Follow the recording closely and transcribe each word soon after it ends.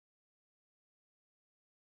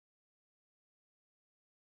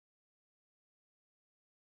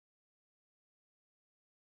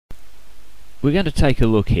we're going to take a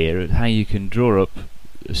look here at how you can draw up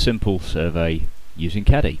a simple survey using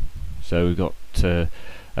Caddie. So we've got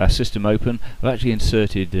our system open. I've actually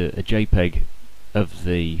inserted a JPEG of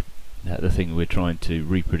the thing we're trying to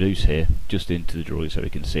reproduce here just into the drawing so we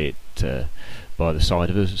can see it by the side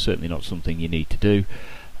of us. It's certainly not something you need to do,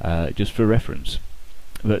 just for reference.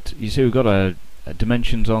 But you see we've got our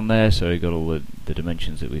dimensions on there, so we've got all the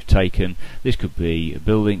dimensions that we've taken. This could be a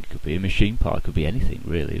building, it could be a machine part, it could be anything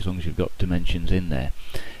really, as long as you've got dimensions in there.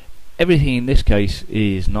 Everything in this case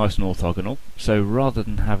is nice and orthogonal, so rather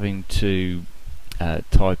than having to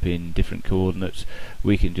type in different coordinates,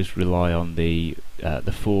 we can just rely on the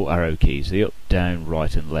 4 arrow keys, the up, down,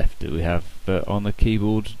 right and left that we have on the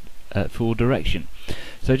keyboard for direction.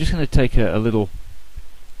 So just going to take a little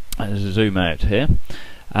zoom out here,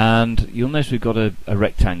 and you'll notice we've got a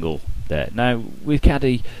rectangle there. Now with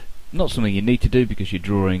Caddie, not something you need to do because you're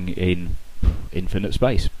drawing in infinite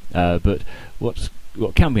space, but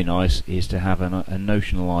what can be nice is to have a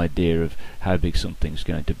notional idea of how big something's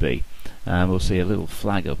going to be. And we'll see a little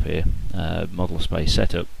flag up here, model space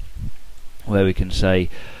setup, where we can say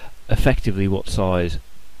effectively what size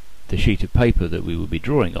the sheet of paper that we would be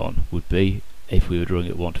drawing on would be if we were drawing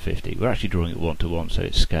at 1:50. We're actually drawing at 1:1, so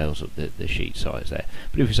it scales up the sheet size there.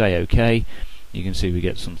 But if we say OK, you can see we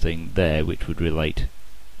get something there which would relate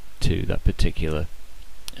to that particular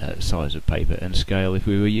size of paper and scale if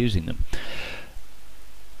we were using them.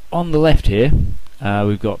 On the left here,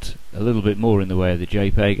 we've got a little bit more in the way of the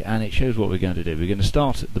JPEG, and it shows what we're going to do. We're going to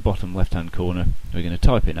start at the bottom left hand corner, we're going to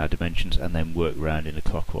type in our dimensions and then work round in a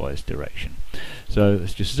clockwise direction. So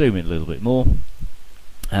let's just zoom in a little bit more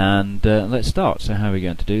and let's start. So how are we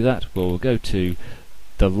going to do that? Well, we'll go to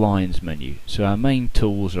the lines menu. So our main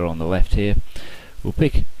tools are on the left here. We'll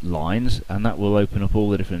pick lines, and that will open up all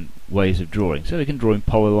the different ways of drawing. So we can draw in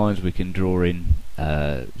polylines, we can draw in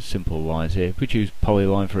simple lines here. If we choose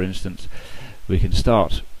polyline for instance, we can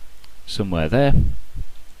start somewhere there,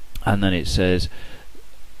 and then it says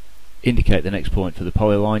indicate the next point for the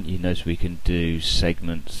polyline. You notice we can do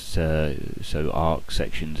segments, so arc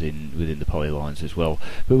sections within the polylines as well,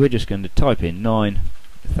 but we're just going to type in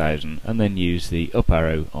 9,000 and then use the up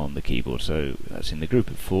arrow on the keyboard. So that's in the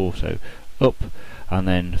group of 4, so up and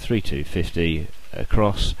then 3250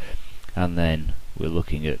 across, and then we're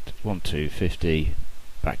looking at 1250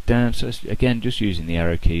 back down. So it's, again, just using the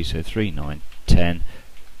arrow keys, so 3, 9, 10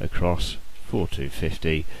 across,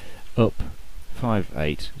 4250 up,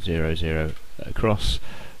 5800 across,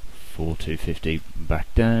 4250 back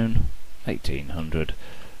down, 1800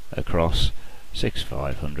 across,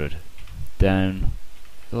 6500 down,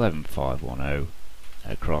 11510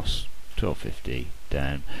 across, 1250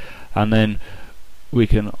 down, and then we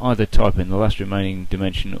can either type in the last remaining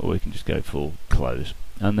dimension or we can just go full close.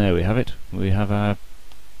 And there we have it. We have our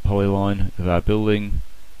polyline of our building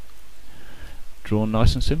drawn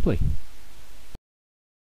nice and simply.